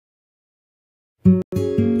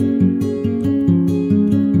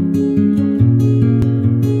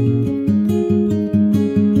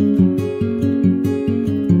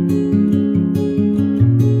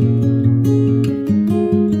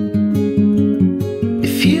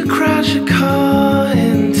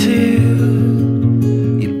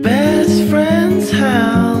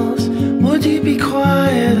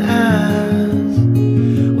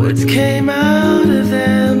came out of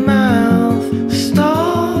their mouth.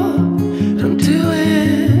 Stop, don't do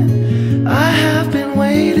it. I have been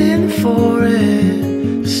waiting for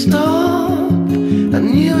it. Stop, I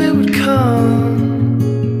knew it would come.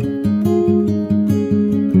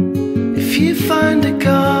 If you find a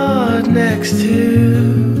God next to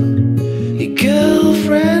your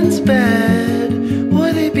girlfriend's bed,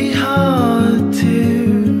 would it be hard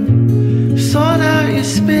to sort out your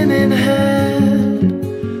spinning head?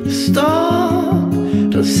 Stop,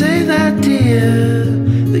 don't say that, dear,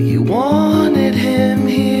 that you wanted him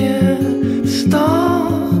here.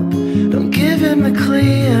 Stop, don't give him the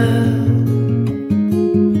clear.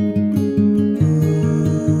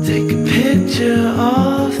 Take a picture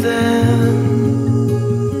of them.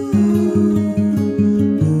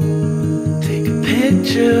 Take a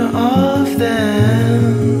picture of them.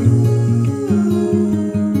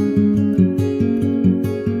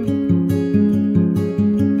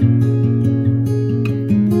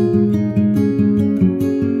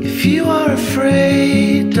 If you are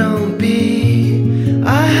afraid, don't be.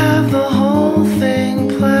 I have the whole thing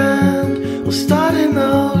planned. We'll start in the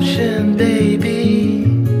ocean, baby.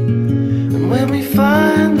 And when we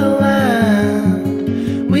find the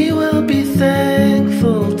land, we will be thankful.